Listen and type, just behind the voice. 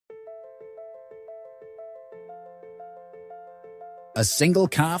A single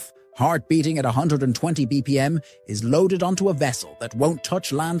calf, heart beating at 120 BPM, is loaded onto a vessel that won't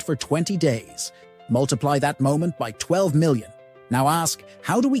touch land for 20 days. Multiply that moment by 12 million. Now ask,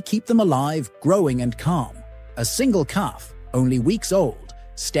 how do we keep them alive, growing and calm? A single calf, only weeks old,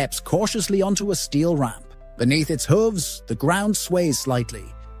 steps cautiously onto a steel ramp. Beneath its hooves, the ground sways slightly.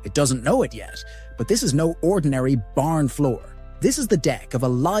 It doesn't know it yet, but this is no ordinary barn floor. This is the deck of a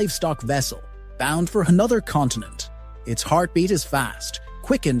livestock vessel, bound for another continent. Its heartbeat is fast,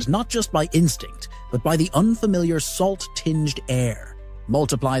 quickened not just by instinct, but by the unfamiliar salt-tinged air.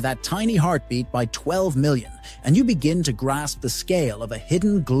 Multiply that tiny heartbeat by 12 million, and you begin to grasp the scale of a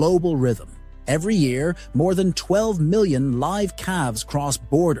hidden global rhythm. Every year, more than 12 million live calves cross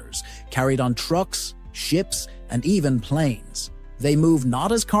borders, carried on trucks, ships, and even planes. They move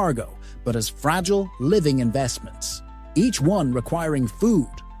not as cargo, but as fragile, living investments, each one requiring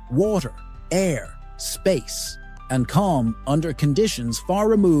food, water, air, space, and calm under conditions far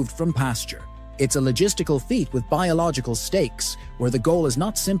removed from pasture. It's a logistical feat with biological stakes, where the goal is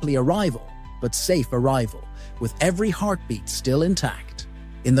not simply arrival, but safe arrival, with every heartbeat still intact.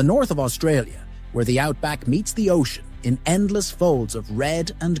 In the north of Australia, where the outback meets the ocean in endless folds of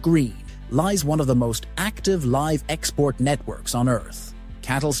red and green, lies one of the most active live export networks on Earth.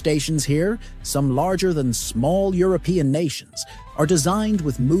 Cattle stations here, some larger than small European nations, are designed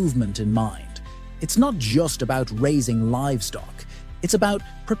with movement in mind. It's not just about raising livestock, it's about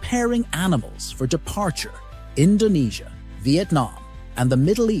preparing animals for departure. Indonesia, Vietnam, and the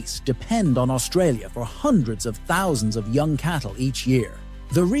Middle East depend on Australia for hundreds of thousands of young cattle each year.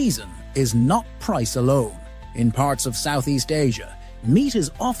 The reason is not price alone. In parts of Southeast Asia, meat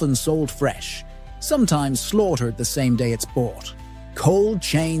is often sold fresh, sometimes slaughtered the same day it's bought. Cold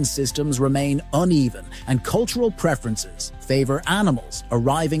chain systems remain uneven, and cultural preferences favor animals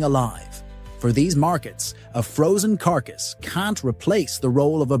arriving alive. For these markets, a frozen carcass can't replace the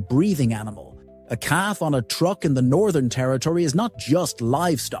role of a breathing animal. A calf on a truck in the Northern Territory is not just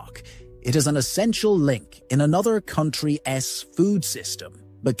livestock, it is an essential link in another country's food system.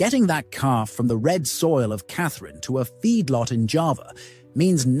 But getting that calf from the red soil of Catherine to a feedlot in Java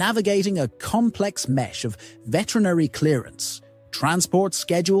means navigating a complex mesh of veterinary clearance, transport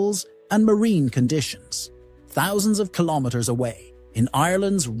schedules, and marine conditions. Thousands of kilometers away, in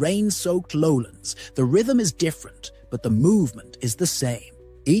Ireland's rain-soaked lowlands, the rhythm is different, but the movement is the same.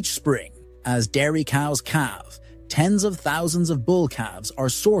 Each spring, as dairy cows calve, tens of thousands of bull calves are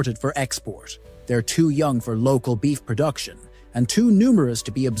sorted for export. They're too young for local beef production, and too numerous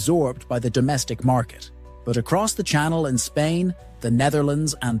to be absorbed by the domestic market. But across the Channel in Spain, the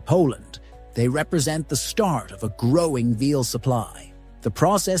Netherlands, and Poland, they represent the start of a growing veal supply. The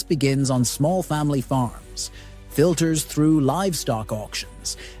process begins on small family farms, filters through livestock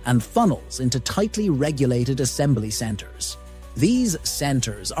auctions, and funnels into tightly regulated assembly centers. These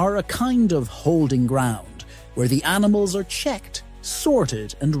centers are a kind of holding ground, where the animals are checked,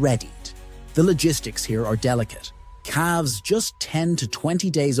 sorted, and readied. The logistics here are delicate. Calves just 10 to 20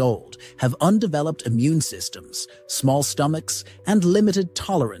 days old have undeveloped immune systems, small stomachs, and limited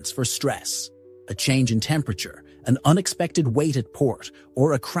tolerance for stress. A change in temperature, an unexpected wait at port,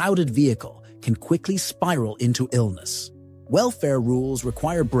 or a crowded vehicle can quickly spiral into illness. Welfare rules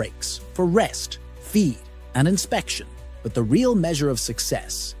require breaks for rest, feed, and inspection, but the real measure of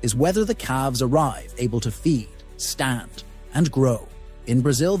success is whether the calves arrive able to feed, stand, and grow. In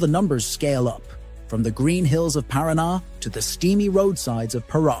Brazil, the numbers scale up. From the green hills of Paraná to the steamy roadsides of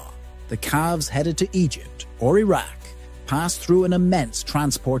Pará, the calves headed to Egypt or Iraq pass through an immense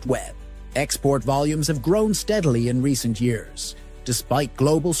transport web. Export volumes have grown steadily in recent years, despite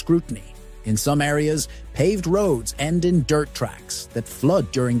global scrutiny. In some areas, paved roads end in dirt tracks that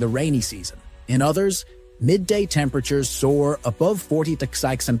flood during the rainy season. In others, midday temperatures soar above 40 degrees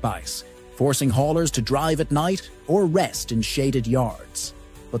Celsius, forcing haulers to drive at night or rest in shaded yards.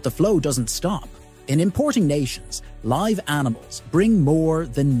 But the flow doesn't stop. In importing nations, live animals bring more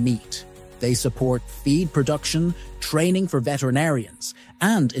than meat. They support feed production, training for veterinarians,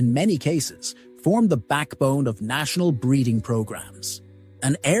 and, in many cases, form the backbone of national breeding programs.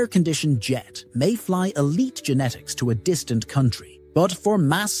 An air-conditioned jet may fly elite genetics to a distant country, but for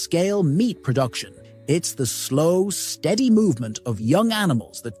mass-scale meat production, it's the slow, steady movement of young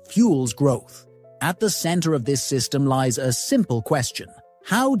animals that fuels growth. At the center of this system lies a simple question.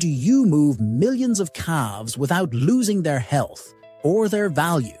 How do you move millions of calves without losing their health or their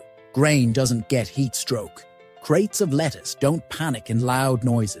value? Grain doesn't get heat stroke. Crates of lettuce don't panic in loud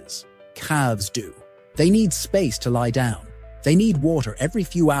noises. Calves do. They need space to lie down. They need water every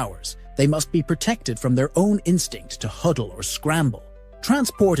few hours. They must be protected from their own instinct to huddle or scramble.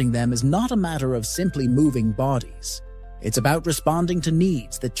 Transporting them is not a matter of simply moving bodies. It's about responding to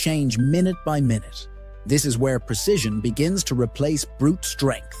needs that change minute by minute. This is where precision begins to replace brute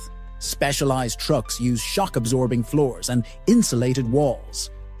strength. Specialized trucks use shock-absorbing floors and insulated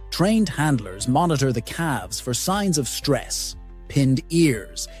walls. Trained handlers monitor the calves for signs of stress, pinned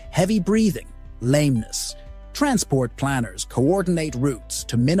ears, heavy breathing, lameness. Transport planners coordinate routes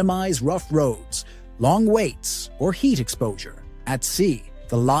to minimize rough roads, long waits, or heat exposure. At sea,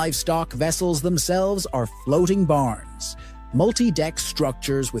 the livestock vessels themselves are floating barns, multi-deck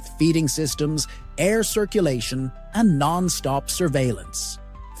structures with feeding systems, air circulation, and non-stop surveillance.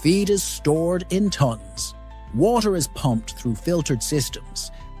 Feed is stored in tons. Water is pumped through filtered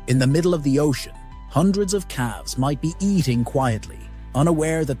systems. In the middle of the ocean, hundreds of calves might be eating quietly,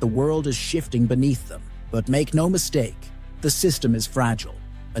 unaware that the world is shifting beneath them. But make no mistake, the system is fragile.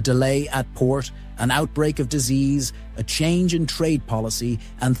 A delay at port, an outbreak of disease, a change in trade policy,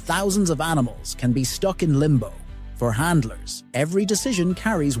 and thousands of animals can be stuck in limbo. For handlers, every decision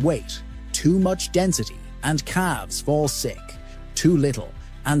carries weight. Too much density, and calves fall sick. Too little,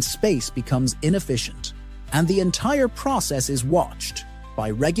 and space becomes inefficient. And the entire process is watched by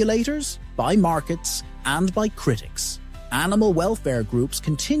regulators, by markets, and by critics. Animal welfare groups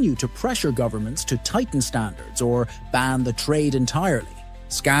continue to pressure governments to tighten standards or ban the trade entirely.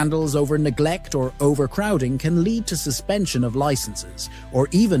 Scandals over neglect or overcrowding can lead to suspension of licenses or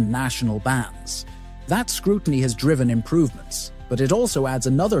even national bans. That scrutiny has driven improvements, but it also adds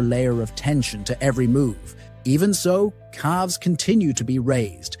another layer of tension to every move. Even so, calves continue to be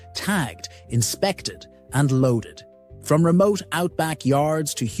raised, tagged, inspected, and loaded. From remote outback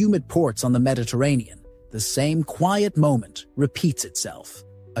yards to humid ports on the Mediterranean, the same quiet moment repeats itself.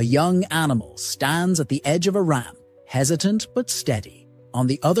 A young animal stands at the edge of a ramp, hesitant but steady. On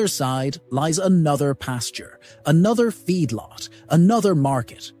the other side lies another pasture, another feedlot, another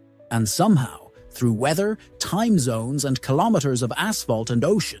market. And somehow, through weather, time zones, and kilometers of asphalt and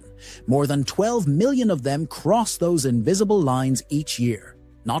ocean, more than 12 million of them cross those invisible lines each year.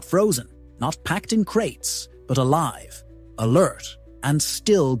 Not frozen, not packed in crates, but alive, alert, and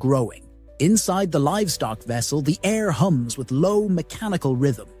still growing. Inside the livestock vessel, the air hums with low mechanical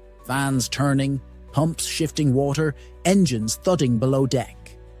rhythm. Fans turning, pumps shifting water, engines thudding below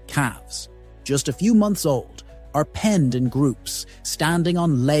deck. Calves, just a few months old, are penned in groups, standing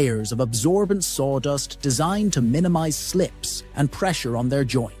on layers of absorbent sawdust designed to minimize slips and pressure on their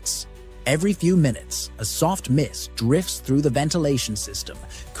joints. Every few minutes, a soft mist drifts through the ventilation system,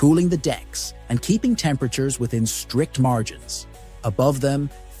 cooling the decks and keeping temperatures within strict margins. Above them,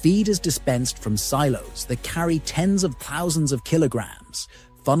 feed is dispensed from silos that carry tens of thousands of kilograms,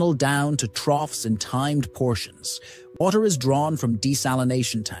 funneled down to troughs in timed portions. Water is drawn from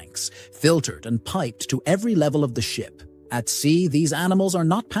desalination tanks, filtered and piped to every level of the ship. At sea, these animals are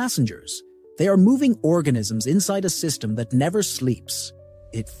not passengers. They are moving organisms inside a system that never sleeps.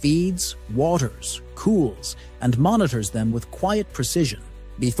 It feeds, waters, cools, and monitors them with quiet precision.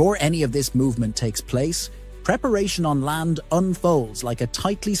 Before any of this movement takes place, preparation on land unfolds like a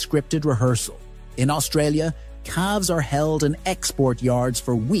tightly scripted rehearsal. In Australia, calves are held in export yards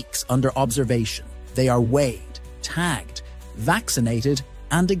for weeks under observation. They are weighed, tagged, vaccinated,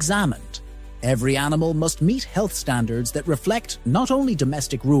 and examined. Every animal must meet health standards that reflect not only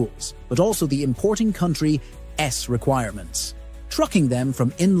domestic rules, but also the importing country's requirements. Trucking them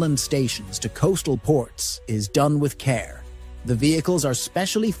from inland stations to coastal ports is done with care. The vehicles are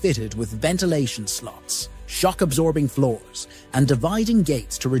specially fitted with ventilation slots, shock-absorbing floors, and dividing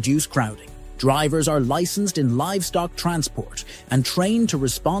gates to reduce crowding. Drivers are licensed in livestock transport and trained to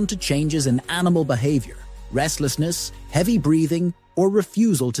respond to changes in animal behavior, restlessness, heavy breathing, or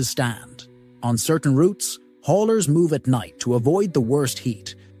refusal to stand. On certain routes, haulers move at night to avoid the worst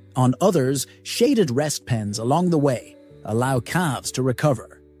heat. On others, shaded rest pens along the way allow calves to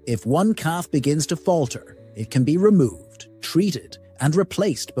recover. If one calf begins to falter, it can be removed, treated, and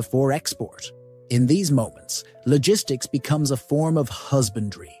replaced before export. In these moments, logistics becomes a form of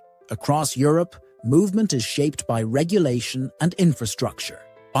husbandry. Across Europe, movement is shaped by regulation and infrastructure.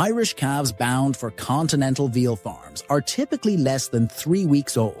 Irish calves bound for continental veal farms are typically less than 3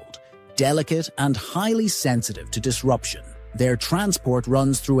 weeks old, delicate and highly sensitive to disruption. Their transport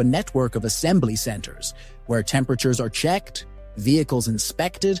runs through a network of assembly centers, where temperatures are checked, vehicles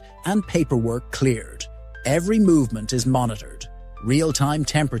inspected, and paperwork cleared. Every movement is monitored. Real-time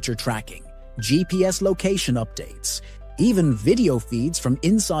temperature tracking, GPS location updates, even video feeds from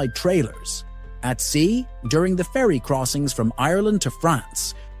inside trailers. At sea, during the ferry crossings from Ireland to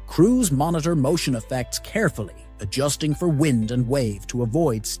France, crews monitor motion effects carefully, adjusting for wind and wave to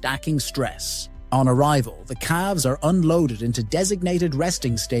avoid stacking stress. On arrival, the calves are unloaded into designated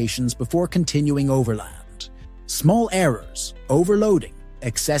resting stations before continuing overland. Small errors, overloading,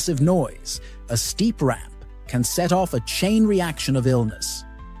 excessive noise, a steep ramp can set off a chain reaction of illness.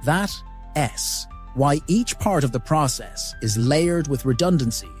 That's why each part of the process is layered with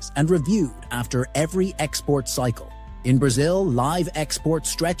redundancies and reviewed after every export cycle. In Brazil, live export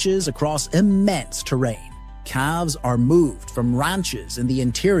stretches across immense terrain. Calves are moved from ranches in the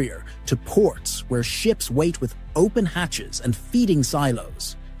interior to ports where ships wait with open hatches and feeding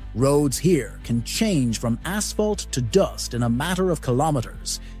silos. Roads here can change from asphalt to dust in a matter of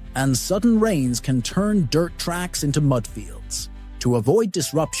kilometers, and sudden rains can turn dirt tracks into mud fields. To avoid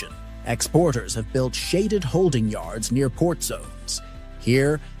disruption, exporters have built shaded holding yards near port zones.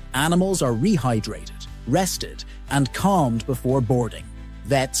 Here, animals are rehydrated, rested, and calmed before boarding.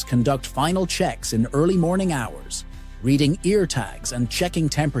 Vets conduct final checks in early morning hours, reading ear tags and checking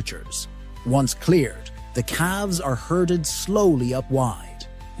temperatures. Once cleared, the calves are herded slowly up wide.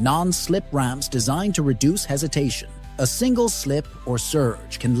 Non-slip ramps designed to reduce hesitation. A single slip or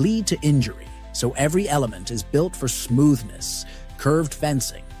surge can lead to injury, so every element is built for smoothness: curved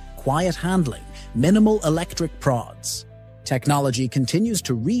fencing, quiet handling, minimal electric prods. Technology continues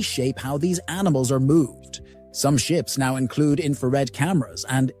to reshape how these animals are moved. Some ships now include infrared cameras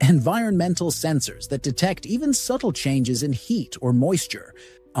and environmental sensors that detect even subtle changes in heat or moisture.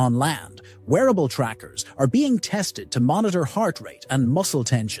 On land, wearable trackers are being tested to monitor heart rate and muscle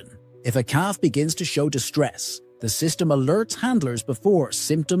tension. If a calf begins to show distress, the system alerts handlers before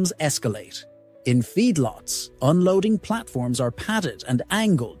symptoms escalate. In feedlots, unloading platforms are padded and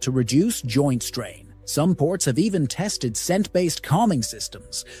angled to reduce joint strain. Some ports have even tested scent-based calming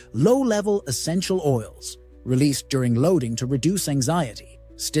systems, low-level essential oils, released during loading to reduce anxiety.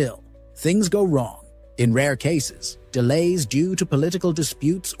 Still, things go wrong. In rare cases, delays due to political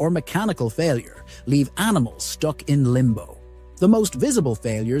disputes or mechanical failure leave animals stuck in limbo. The most visible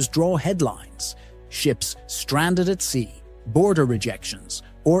failures draw headlines: ships stranded at sea, border rejections,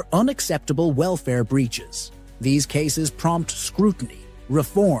 or unacceptable welfare breaches. These cases prompt scrutiny,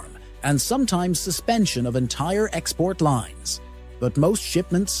 reform, and sometimes suspension of entire export lines. But most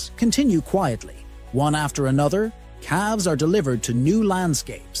shipments continue quietly. One after another, calves are delivered to new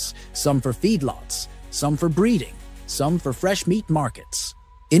landscapes, some for feedlots, some for breeding, some for fresh meat markets.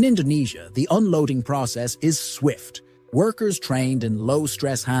 In Indonesia, the unloading process is swift. Workers trained in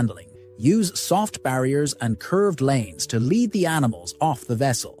low-stress handling use soft barriers and curved lanes to lead the animals off the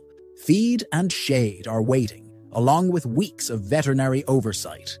vessel. Feed and shade are waiting, along with weeks of veterinary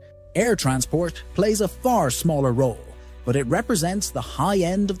oversight. Air transport plays a far smaller role, but it represents the high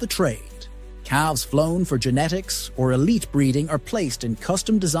end of the trade. Calves flown for genetics or elite breeding are placed in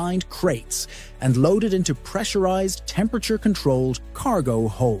custom-designed crates and loaded into pressurized, temperature-controlled cargo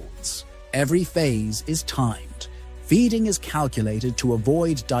holds. Every phase is timed. Feeding is calculated to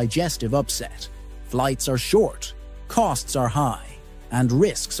avoid digestive upset. Flights are short, costs are high, and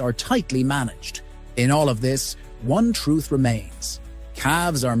risks are tightly managed. In all of this, one truth remains.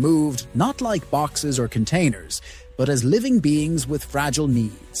 Calves are moved not like boxes or containers, but as living beings with fragile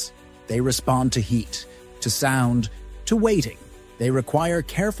needs. They respond to heat, to sound, to waiting. They require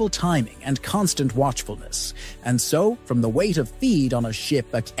careful timing and constant watchfulness. And so, from the weight of feed on a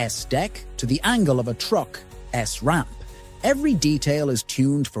ship at S deck to the angle of a truck, S ramp, every detail is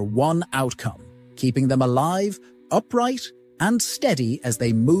tuned for one outcome: keeping them alive, upright, and steady as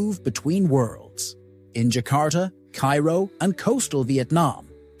they move between worlds. In Jakarta, Cairo, and coastal Vietnam,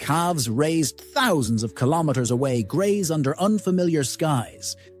 calves raised thousands of kilometers away graze under unfamiliar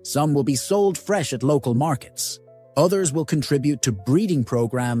skies. Some will be sold fresh at local markets. Others will contribute to breeding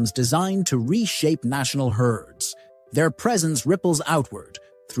programs designed to reshape national herds. Their presence ripples outward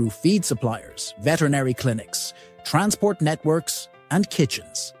through feed suppliers, veterinary clinics, transport networks, and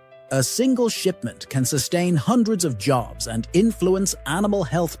kitchens. A single shipment can sustain hundreds of jobs and influence animal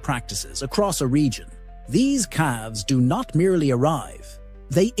health practices across a region. These calves do not merely arrive,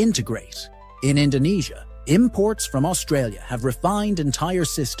 they integrate. In Indonesia, imports from Australia have refined entire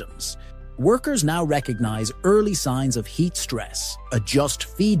systems. Workers now recognize early signs of heat stress, adjust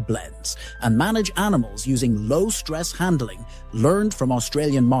feed blends, and manage animals using low-stress handling learned from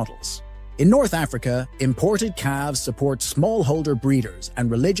Australian models. In North Africa, imported calves support smallholder breeders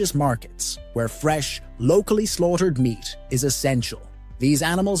and religious markets, where fresh, locally slaughtered meat is essential. These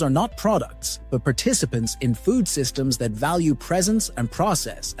animals are not products, but participants in food systems that value presence and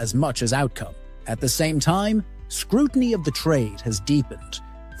process as much as outcome. At the same time, scrutiny of the trade has deepened.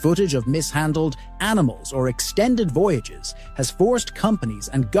 Footage of mishandled animals or extended voyages has forced companies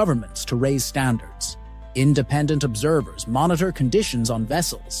and governments to raise standards. Independent observers monitor conditions on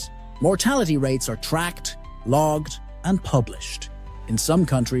vessels. Mortality rates are tracked, logged, and published. In some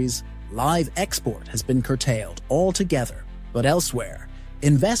countries, live export has been curtailed altogether. But elsewhere,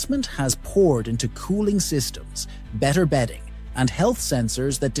 investment has poured into cooling systems, better bedding, and health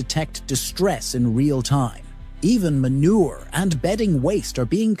sensors that detect distress in real time. Even manure and bedding waste are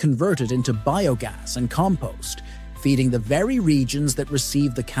being converted into biogas and compost, feeding the very regions that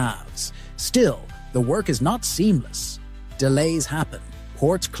receive the calves. Still, the work is not seamless. Delays happen,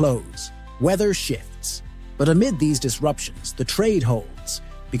 ports close, weather shifts. But amid these disruptions, the trade holds,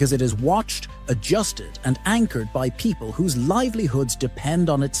 because it is watched, adjusted, and anchored by people whose livelihoods depend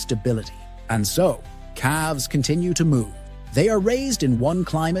on its stability. And so, calves continue to move. They are raised in one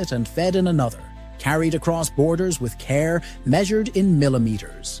climate and fed in another, carried across borders with care measured in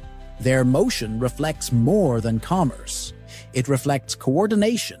millimeters. Their motion reflects more than commerce. It reflects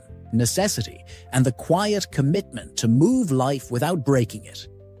coordination, necessity, and the quiet commitment to move life without breaking it.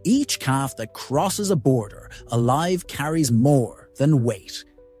 Each calf that crosses a border alive carries more than weight.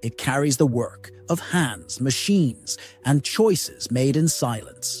 It carries the work of hands, machines, and choices made in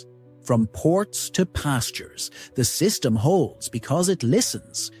silence. From ports to pastures, the system holds because it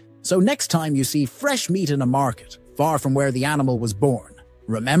listens. So next time you see fresh meat in a market, far from where the animal was born,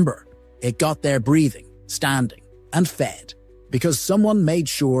 remember, it got there breathing, standing, and fed, because someone made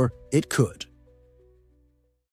sure it could.